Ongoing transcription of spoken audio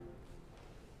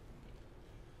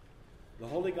The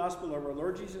Holy Gospel of our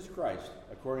Lord Jesus Christ,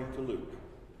 according to Luke.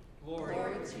 Glory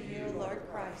to you, Lord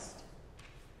Christ.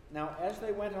 Now, as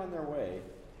they went on their way,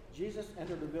 Jesus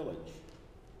entered a village,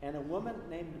 and a woman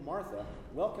named Martha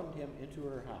welcomed him into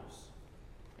her house.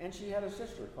 And she had a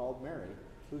sister called Mary,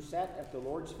 who sat at the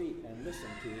Lord's feet and listened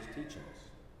to his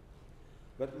teachings.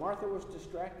 But Martha was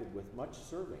distracted with much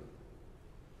serving.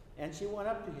 And she went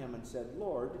up to him and said,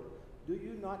 "Lord, do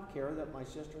you not care that my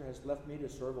sister has left me to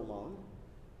serve alone?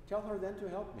 Tell her then to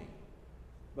help me."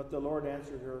 But the Lord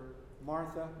answered her,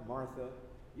 "Martha, Martha,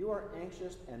 you are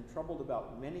anxious and troubled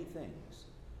about many things,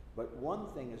 but one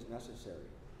thing is necessary.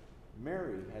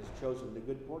 Mary has chosen the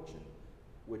good portion,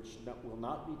 which will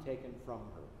not be taken from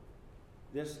her."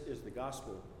 This is the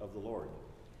gospel of the Lord.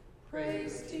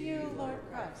 Praise to you, Lord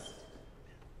Christ.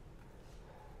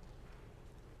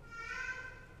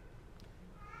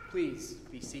 Please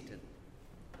be seated.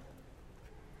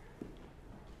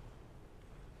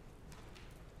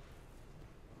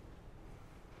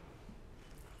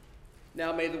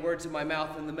 Now may the words of my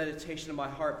mouth and the meditation of my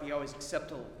heart be always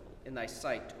acceptable in thy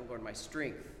sight, O Lord, my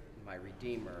strength and my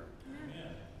Redeemer.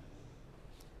 Amen.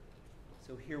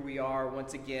 So here we are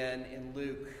once again in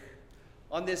Luke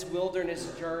on this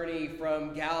wilderness journey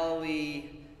from Galilee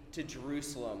to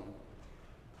Jerusalem.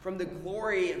 From the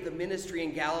glory of the ministry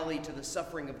in Galilee to the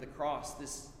suffering of the cross,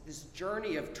 this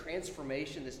journey of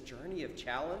transformation, this journey of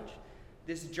challenge,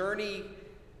 this journey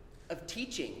of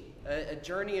teaching, a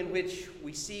journey in which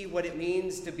we see what it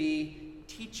means to be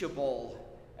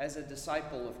teachable as a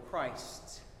disciple of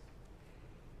Christ.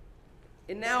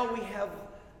 And now we have,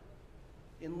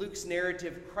 in Luke's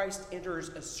narrative, Christ enters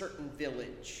a certain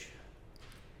village.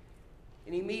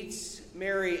 And he meets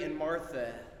Mary and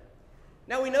Martha.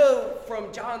 Now we know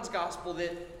from John's gospel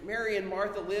that Mary and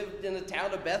Martha lived in the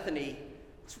town of Bethany.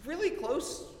 It's really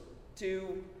close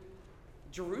to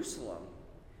Jerusalem.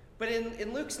 But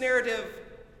in Luke's narrative,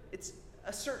 it's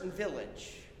a certain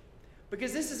village.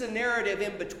 Because this is a narrative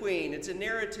in between. It's a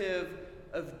narrative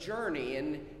of journey.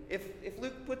 And if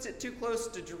Luke puts it too close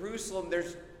to Jerusalem,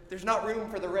 there's not room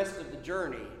for the rest of the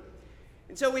journey.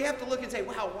 And so we have to look and say,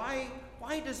 wow,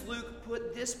 why does Luke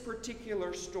put this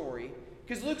particular story?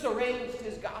 Because Luke's arranged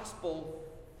his gospel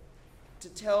to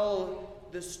tell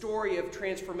the story of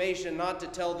transformation, not to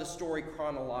tell the story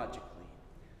chronologically.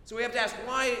 So we have to ask,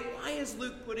 why is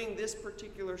Luke putting this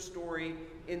particular story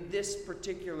in this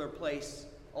particular place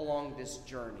along this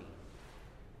journey?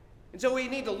 And so we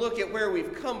need to look at where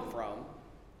we've come from.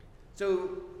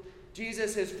 So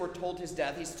Jesus has foretold his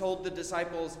death. He's told the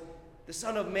disciples, the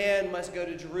Son of Man must go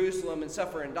to Jerusalem and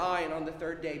suffer and die, and on the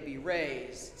third day be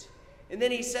raised. And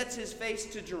then he sets his face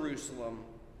to Jerusalem.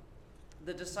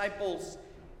 The disciples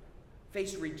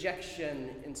face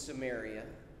rejection in Samaria.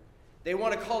 They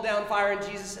want to call down fire, and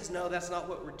Jesus says, "No, that's not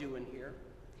what we're doing here."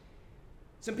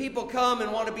 Some people come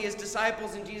and want to be his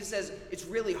disciples, and Jesus says, "It's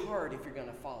really hard if you're going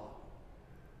to follow."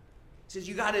 He says,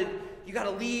 you got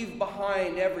to leave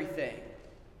behind everything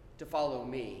to follow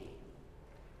me.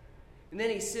 And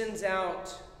then he sends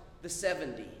out the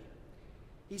 70.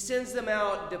 He sends them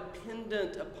out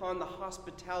dependent upon the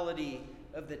hospitality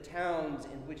of the towns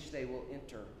in which they will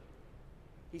enter.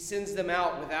 He sends them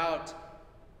out without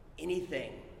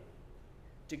anything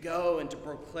to go and to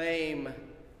proclaim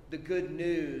the good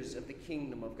news of the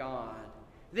kingdom of God.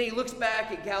 Then he looks back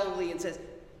at Galilee and says,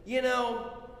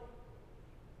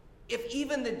 if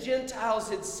even the Gentiles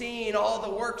had seen all the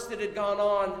works that had gone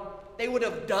on, they would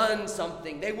have done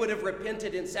something. They would have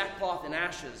repented in sackcloth and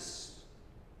ashes.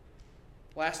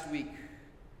 Last week,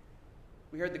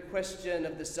 we heard the question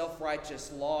of the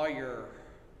self-righteous lawyer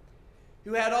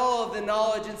who had all of the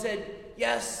knowledge and said,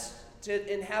 yes,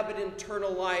 to inhabit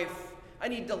eternal life, I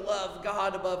need to love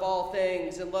God above all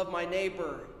things and love my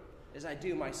neighbor as I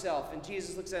do myself. And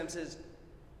Jesus looks at him and says,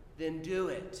 then do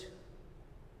it.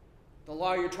 The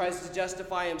lawyer tries to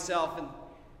justify himself and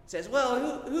says,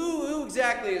 well, who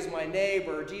exactly is my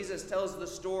neighbor? Jesus tells the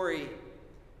story. And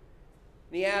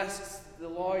he asks the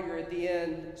lawyer at the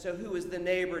end, so who is the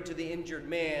neighbor to the injured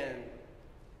man?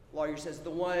 The lawyer says,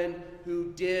 the one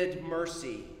who did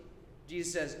mercy.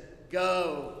 Jesus says,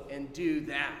 go and do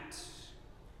that.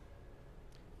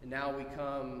 And now we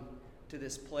come to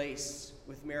this place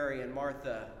with Mary and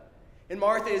Martha. And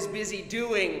Martha is busy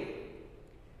doing,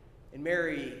 and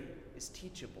Mary is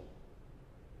teachable.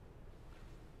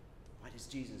 Why does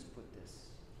Jesus put this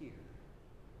here?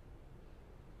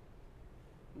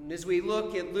 And as we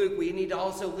look at Luke, we need to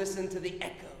also listen to the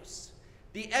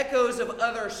echoes of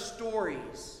other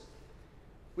stories.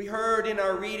 We heard in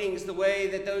our readings the way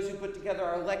that those who put together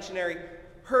our lectionary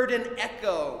heard an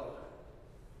echo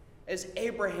as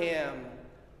Abraham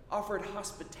offered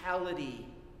hospitality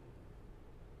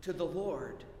to the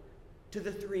Lord, to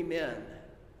the three men.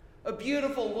 A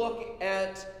beautiful look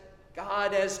at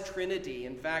God as Trinity.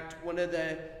 In fact, one of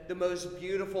the most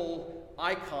beautiful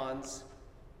icons,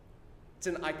 it's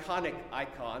an iconic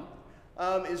icon,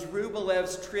 is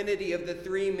Rubelev's Trinity of the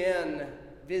three men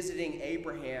visiting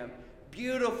Abraham.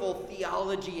 Beautiful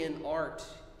theology and art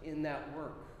in that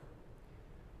work.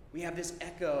 We have this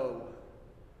echo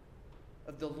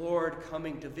of the Lord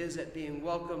coming to visit, being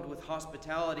welcomed with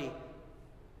hospitality,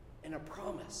 and a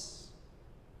promise.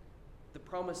 The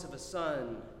promise of a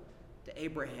son to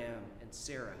Abraham and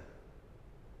Sarah.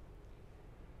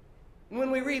 And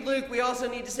when we read Luke, we also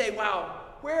need to say, wow,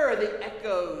 where are the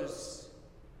echoes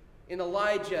in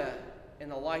Elijah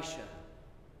and Elisha?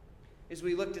 As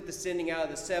we looked at the sending out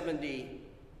of the 70,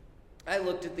 I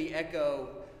looked at the echo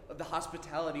of the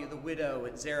hospitality of the widow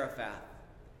at Zarephath.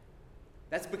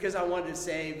 That's because I wanted to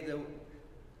save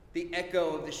the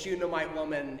echo of the Shunammite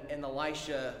woman and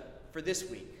Elisha for this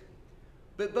week.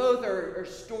 But both are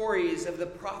stories of the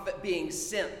prophet being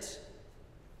sent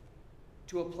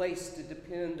to a place to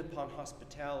depend upon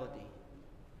hospitality.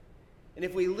 And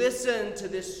if we listen to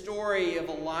this story of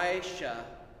Elisha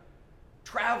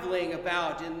traveling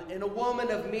about, and a woman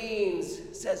of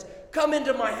means says, "Come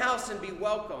into my house and be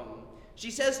welcome." She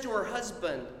says to her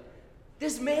husband,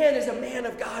 "This man is a man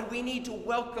of God. We need to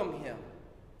welcome him.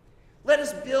 Let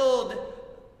us build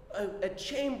a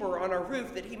chamber on our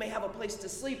roof that he may have a place to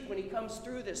sleep when he comes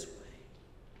through this way."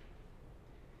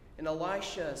 And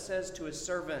Elisha says to his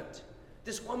servant,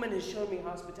 "This woman has shown me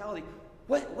hospitality.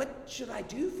 What should I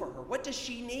do for her? What does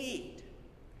she need?"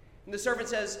 And the servant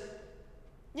says,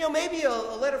 maybe a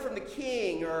letter from the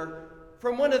king or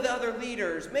from one of the other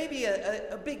leaders, maybe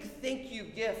a big thank you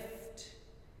gift.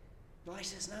 And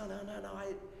Elisha says, no.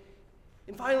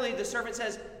 And finally the servant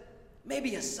says,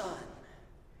 maybe a son.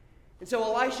 And so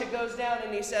Elisha goes down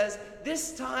and he says,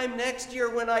 "This time next year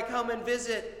when I come and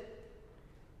visit,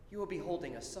 you will be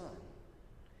holding a son."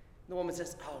 And the woman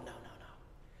says, "Oh, no.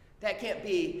 That can't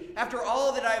be. After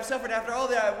all that I have suffered, after all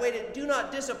that I have waited, do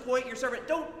not disappoint your servant.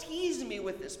 Don't tease me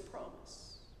with this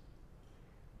promise."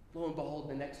 Lo and behold,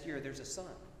 the next year there's a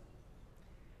son.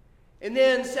 And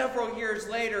then several years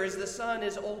later, as the son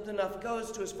is old enough,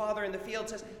 goes to his father in the field,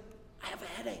 says, "I have a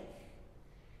headache."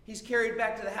 He's carried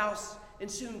back to the house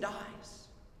and soon dies.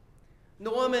 And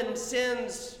the woman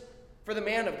sends for the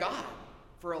man of God,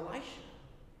 for Elisha.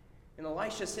 And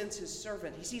Elisha sends his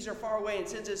servant. He sees her far away and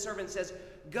sends his servant and says,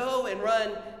 "Go and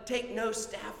run, take my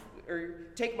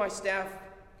staff.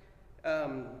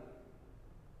 Now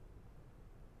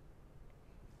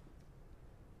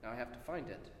I have to find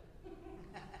it.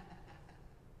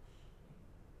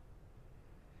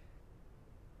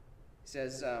 He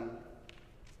says,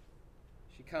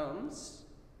 she comes.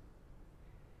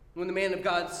 When the man of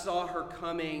God saw her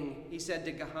coming, he said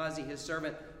to Gehazi, his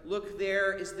servant, "Look,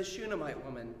 there is the Shunammite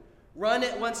woman. Run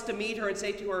at once to meet her and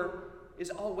say to her, 'Is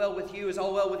all well with you? Is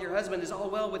all well with your husband? Is all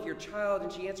well with your child?'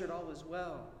 And she answered, 'All is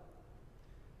well.'"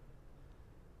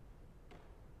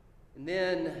 And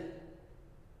then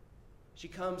she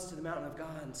comes to the mountain of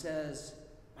God and says,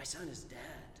 "My son is dead."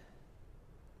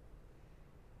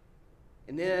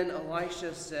 And then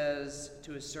Elisha says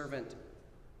to his servant,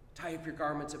 "Tie up your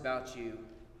garments about you.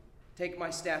 Take my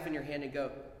staff in your hand and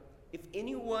go.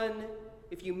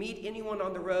 If you meet anyone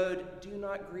on the road, do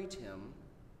not greet him.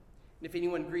 And if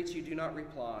anyone greets you, do not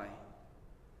reply."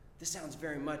 This sounds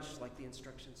very much like the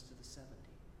instructions to the 70.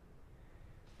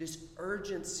 This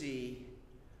urgency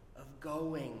of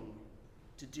going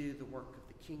to do the work of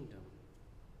the kingdom.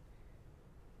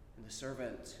 And the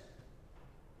servant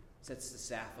sets the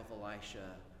staff of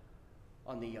Elisha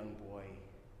on the young boy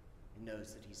and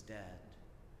knows that he's dead.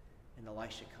 And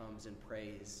Elisha comes and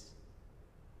prays,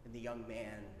 and the young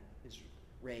man is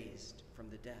raised from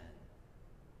the dead.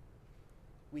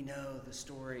 We know the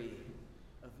story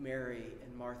of Mary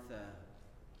and Martha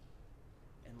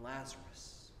and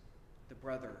Lazarus, the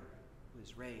brother who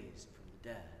is raised from the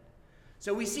dead.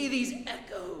 So we see these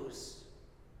echoes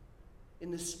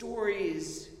in the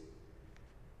stories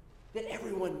that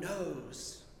everyone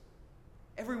knows.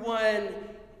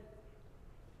 Everyone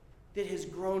that has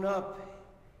grown up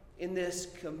in this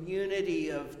community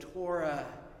of Torah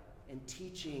and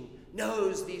teaching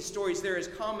knows these stories. They're as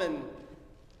common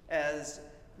as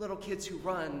little kids who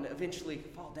run eventually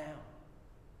fall down.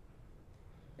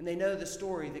 And they know the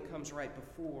story that comes right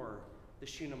before the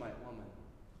Shunammite woman.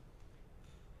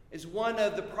 As one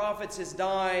of the prophets has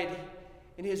died,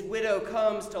 and his widow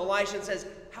comes to Elisha and says,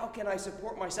 "How can I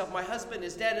support myself? My husband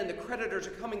is dead and the creditors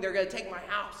are coming. They're going to take my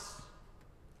house."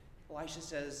 Elisha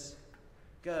says,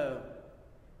 "Go,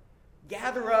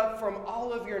 Gather up from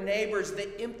all of your neighbors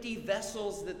the empty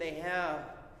vessels that they have.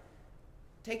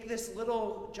 Take this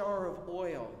little jar of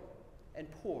oil and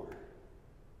pour.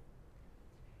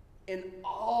 In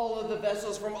all of the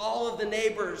vessels from all of the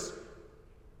neighbors,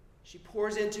 she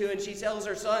pours into, and she tells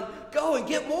her son, go and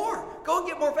get more. Go and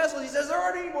get more vessels. He says, there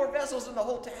aren't any more vessels in the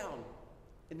whole town.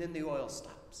 And then the oil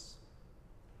stops.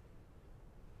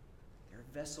 There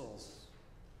are vessels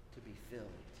to be filled.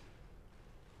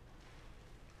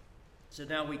 So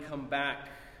now we come back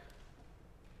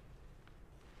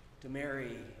to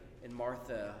Mary and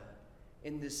Martha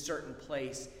in this certain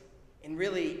place, and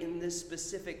really in this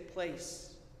specific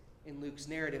place in Luke's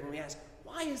narrative, and we ask,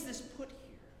 why is this put here?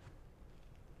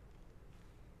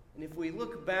 And if we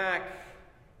look back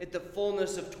at the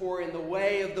fullness of Torah in the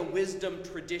way of the wisdom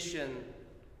tradition,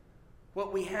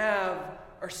 what we have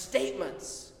are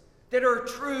statements that are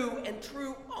true and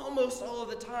true almost all of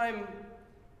the time,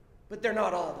 but they're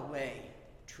not all the way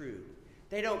true.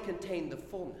 They don't contain the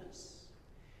fullness.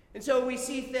 And so we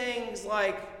see things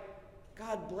like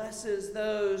God blesses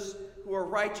those who are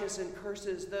righteous and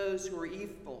curses those who are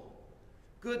evil.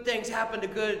 Good things happen to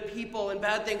good people and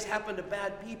bad things happen to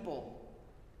bad people.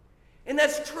 And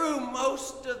that's true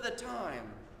most of the time.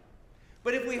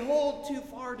 But if we hold too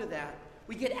far to that,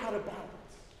 we get out of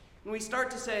balance. And we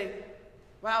start to say,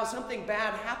 wow, something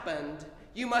bad happened.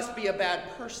 You must be a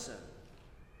bad person.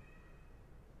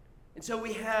 And so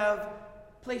we have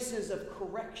places of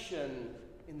correction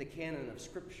in the canon of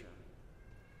Scripture.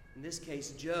 In this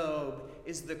case, Job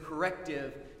is the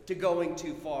corrective to going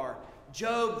too far.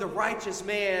 Job, the righteous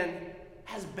man,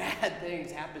 has bad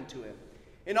things happen to him.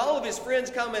 And all of his friends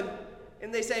come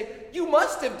and they say, you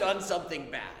must have done something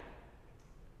bad.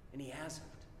 And he hasn't.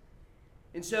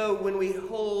 And so when we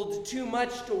hold too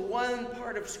much to one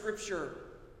part of Scripture,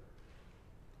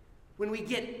 when we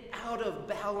get out of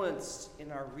balance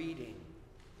in our reading,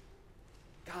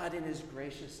 God in his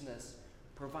graciousness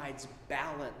provides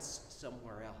balance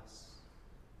somewhere else.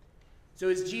 So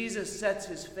as Jesus sets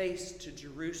his face to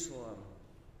Jerusalem,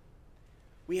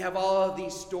 we have all of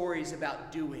these stories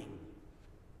about doing.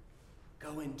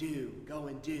 Go and do, go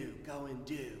and do, go and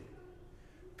do.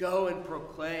 Go and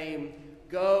proclaim,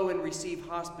 go and receive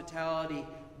hospitality,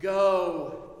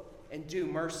 go and do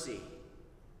mercy.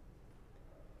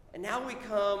 And now we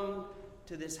come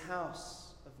to this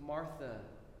house of Martha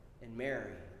and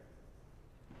Mary.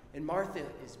 And Martha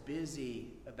is busy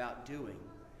about doing.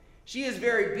 She is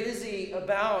very busy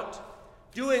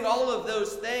about doing all of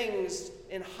those things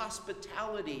in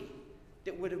hospitality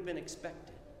that would have been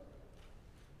expected.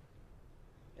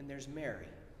 And there's Mary,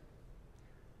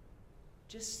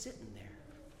 just sitting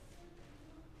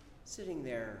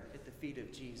there at the feet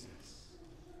of Jesus.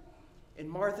 And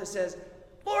Martha says,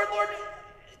 Lord,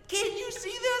 can't you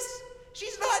see this?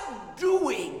 She's not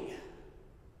doing.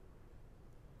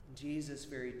 And Jesus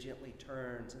very gently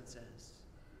turns and says,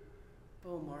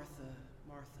 oh, Martha,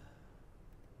 Martha,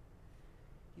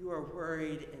 you are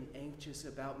worried and anxious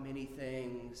about many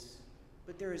things,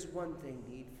 but there is one thing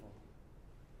needful.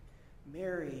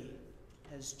 Mary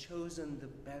has chosen the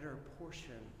better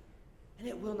portion, and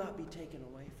it will not be taken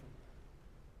away from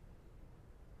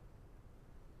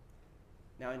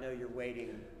her. Now I know you're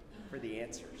waiting for the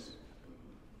answers,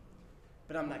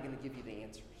 but I'm not going to give you the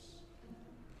answers.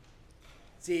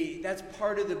 See, that's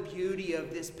part of the beauty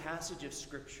of this passage of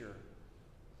Scripture.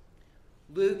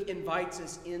 Luke invites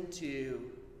us into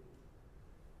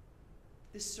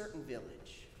this certain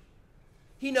village.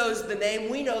 He knows the name,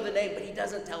 we know the name, but he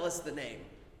doesn't tell us the name.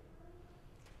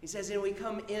 He says, and we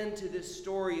come into this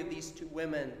story of these two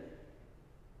women,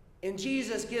 and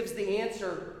Jesus gives the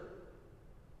answer,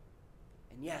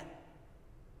 and yet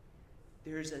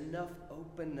there's enough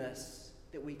openness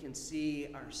that we can see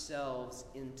ourselves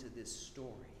into this story.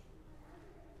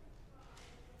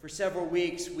 For several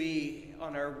weeks, in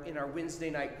our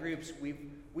Wednesday night groups,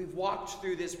 we've walked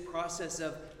through this process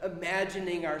of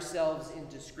imagining ourselves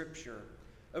into Scripture,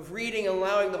 of reading and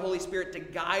allowing the Holy Spirit to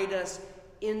guide us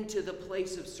into the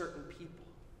place of certain people.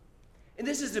 And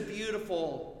this is a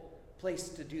beautiful place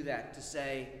to do that, to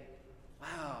say,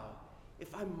 wow,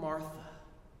 if I'm Martha,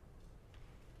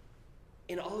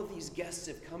 and all of these guests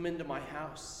have come into my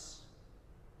house,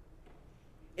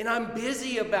 and I'm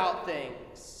busy about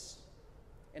things,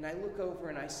 and I look over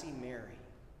and I see Mary,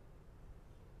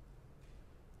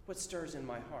 what stirs in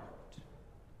my heart?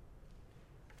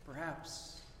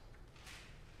 Perhaps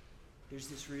there's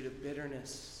this root of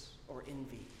bitterness or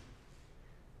envy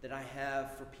that I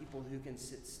have for people who can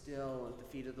sit still at the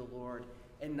feet of the Lord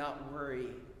and not worry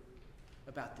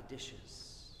about the dishes.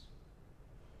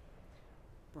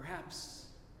 Perhaps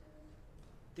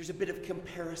there's a bit of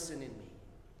comparison in me.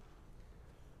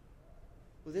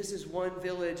 Well, this is one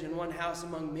village and one house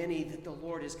among many that the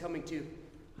Lord is coming to.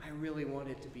 I really want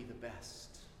it to be the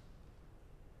best.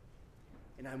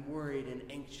 And I'm worried and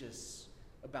anxious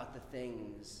about the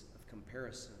things of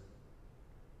comparison.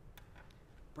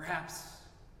 Perhaps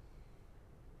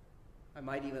I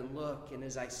might even look, and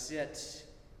as I sit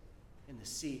in the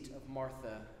seat of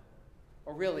Martha,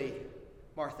 or really,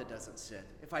 Martha doesn't sit.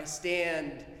 If I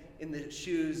stand in the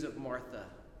shoes of Martha,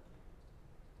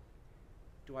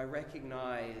 do I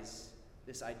recognize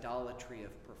this idolatry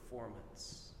of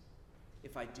performance?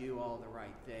 If I do all the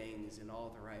right things in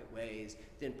all the right ways,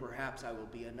 then perhaps I will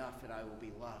be enough and I will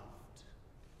be loved.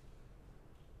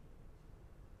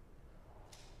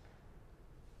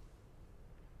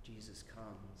 Jesus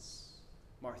comes.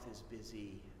 Martha's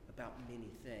busy about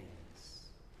many things.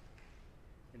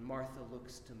 And Martha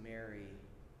looks to Mary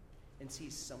and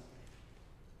sees something.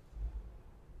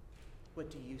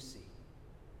 What do you see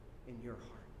in your heart?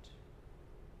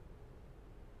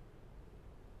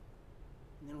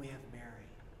 And then we have Mary.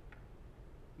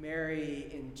 Mary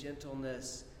in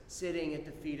gentleness, sitting at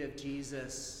the feet of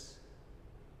Jesus,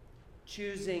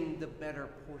 choosing the better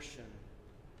portion.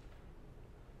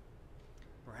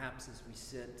 Perhaps as we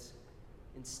sit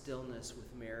in stillness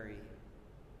with Mary,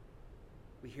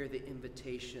 we hear the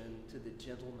invitation to the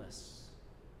gentleness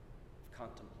of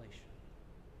contemplation.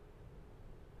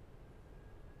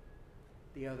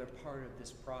 The other part of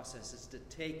this process is to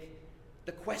take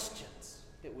the questions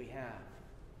that we have,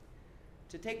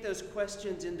 to take those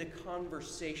questions into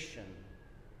conversation,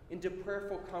 into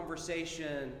prayerful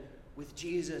conversation with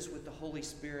Jesus, with the Holy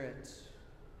Spirit,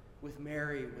 with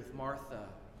Mary, with Martha,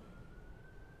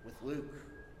 with Luke,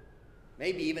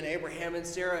 maybe even Abraham and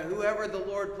Sarah, whoever the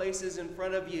Lord places in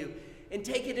front of you, and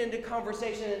take it into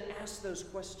conversation and ask those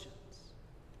questions.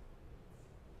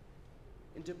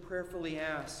 And to prayerfully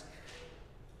ask,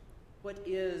 what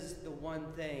is the one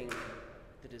thing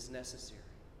that is necessary?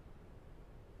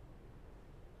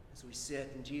 As we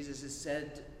sit, and Jesus has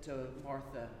said to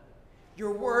Martha,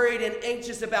 you're worried and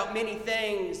anxious about many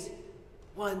things.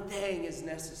 One thing is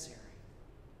necessary.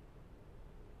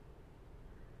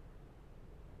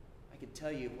 I could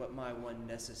tell you what my one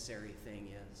necessary thing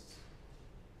is.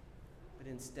 But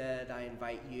instead, I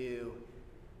invite you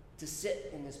to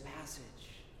sit in this passage,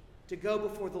 to go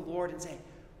before the Lord and say,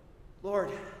 Lord,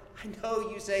 I know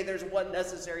you say there's one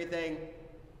necessary thing.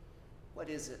 What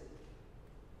is it?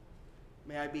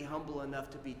 May I be humble enough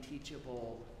to be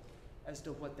teachable as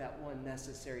to what that one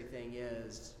necessary thing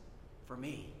is for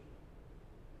me.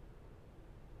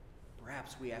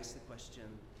 Perhaps we ask the question,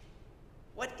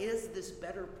 what is this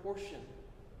better portion?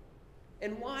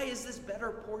 And why is this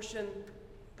better portion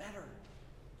better?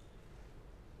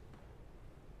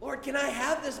 Lord, can I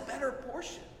have this better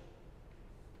portion?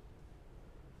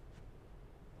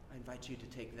 I invite you to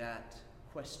take that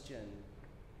question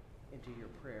into your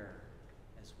prayer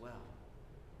as well.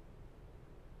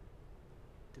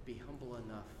 To be humble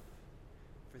enough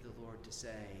for the Lord to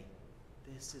say,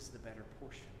 this is the better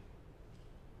portion.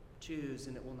 Choose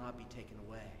and it will not be taken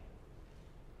away.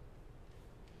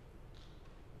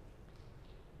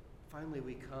 Finally,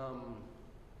 we come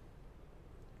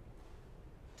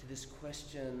to this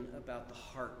question about the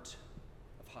heart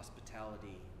of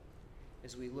hospitality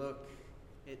as we look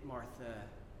at Martha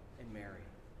and Mary.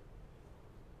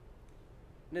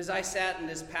 And as I sat in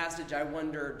this passage, I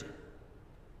wondered,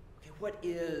 okay, what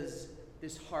is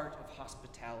this heart of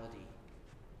hospitality?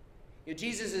 You know,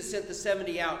 Jesus has sent the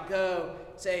 70 out. Go,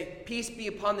 say, peace be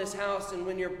upon this house. And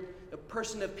when the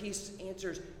person of peace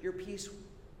answers, your peace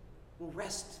will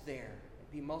rest there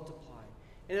and be multiplied.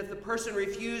 And if the person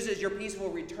refuses, your peace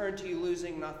will return to you,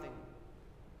 losing nothing.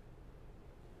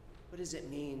 What does it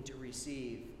mean to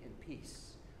receive in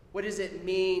peace? What does it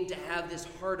mean to have this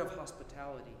heart of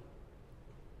hospitality?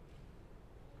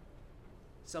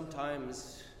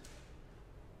 Sometimes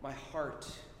my heart,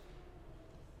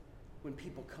 when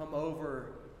people come over,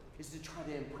 is to try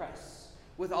to impress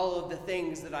with all of the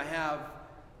things that I have.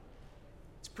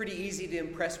 It's pretty easy to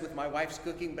impress with my wife's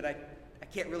cooking, but I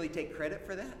can't really take credit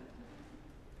for that.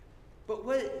 But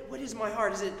what is my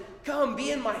heart? Is it, come,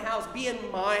 be in my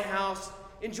house,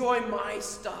 enjoy my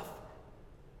stuff.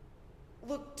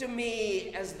 Look to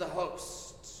me as the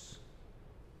host.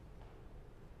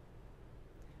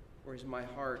 Or is my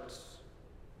heart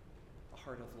a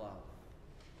heart of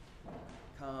love?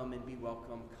 Come and be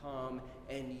welcome. Come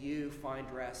and you find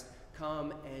rest.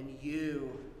 Come and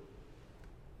you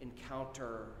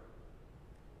encounter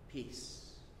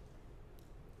peace.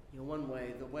 You know, one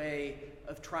way, the way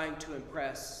of trying to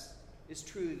impress, is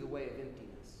truly the way of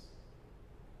emptiness.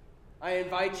 I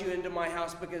invite you into my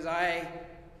house because I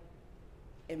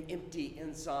am empty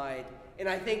inside, and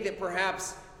I think that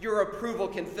perhaps your approval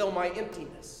can fill my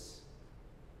emptiness.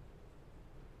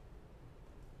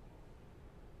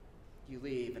 You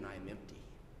leave and I am empty.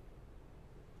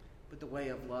 But the way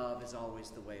of love is always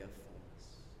the way of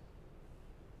fullness.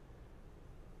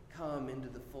 Come into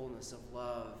the fullness of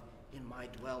love in my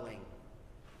dwelling.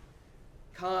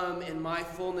 Come and my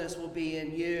fullness will be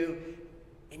in you,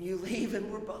 and you leave and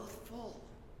we're both full.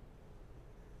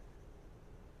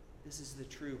 This is the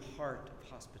true heart of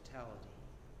hospitality.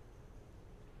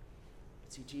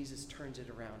 But see, Jesus turns it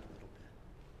around a little bit.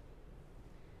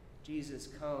 Jesus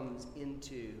comes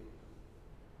into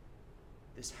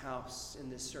this house in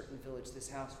this certain village, this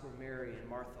house where Mary and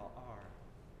Martha are.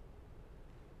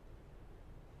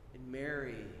 And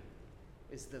Mary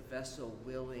is the vessel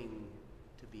willing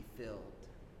to be filled.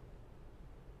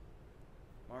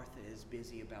 Martha is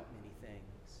busy about many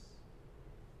things.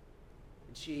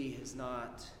 And she has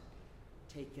not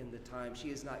taken the time. She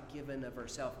has not given of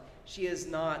herself. She has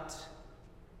not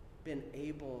been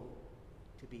able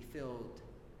to be filled.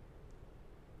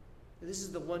 This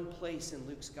is the one place in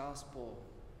Luke's gospel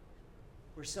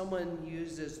where someone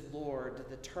uses Lord,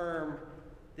 the term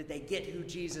that they get who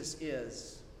Jesus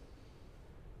is,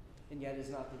 and yet is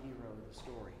not the hero of the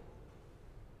story.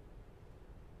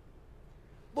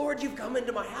 Lord, you've come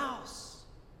into my house.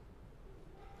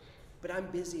 But I'm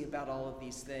busy about all of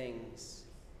these things.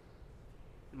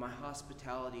 And my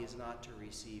hospitality is not to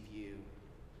receive you,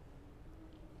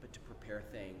 but to prepare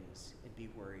things and be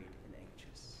worried and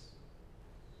anxious.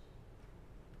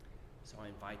 So I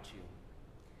invite you,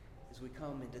 as we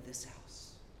come into this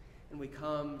house, and we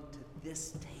come to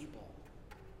this table,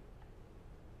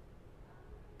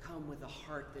 come with a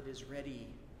heart that is ready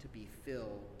to be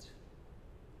filled.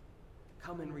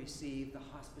 Come and receive the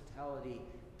hospitality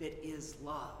that is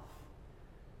love,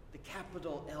 the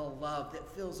capital L love that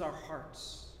fills our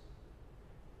hearts.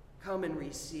 Come and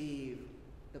receive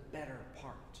the better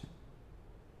part.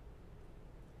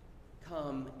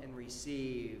 Come and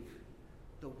receive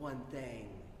the one thing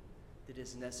that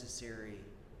is necessary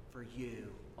for you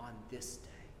on this day.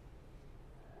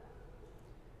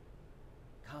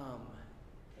 Come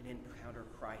and encounter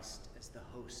Christ as the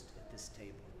host at this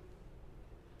table.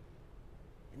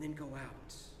 And then go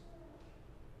out.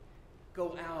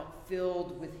 Go out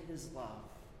filled with his love,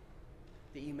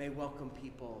 that you may welcome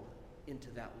people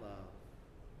into that love.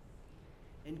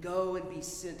 And go and be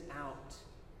sent out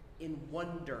in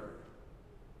wonder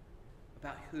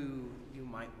about who you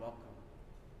might welcome.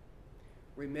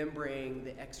 Remembering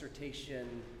the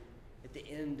exhortation at the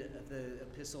end of the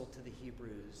epistle to the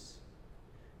Hebrews.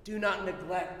 Do not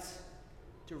neglect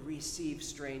to receive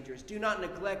strangers. Do not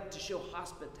neglect to show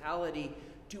hospitality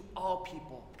to all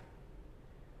people.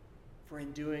 For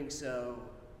in doing so,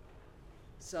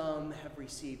 some have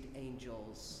received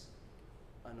angels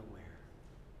unaware.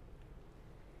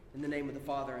 In the name of the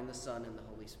Father, and the Son, and the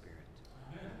Holy Spirit.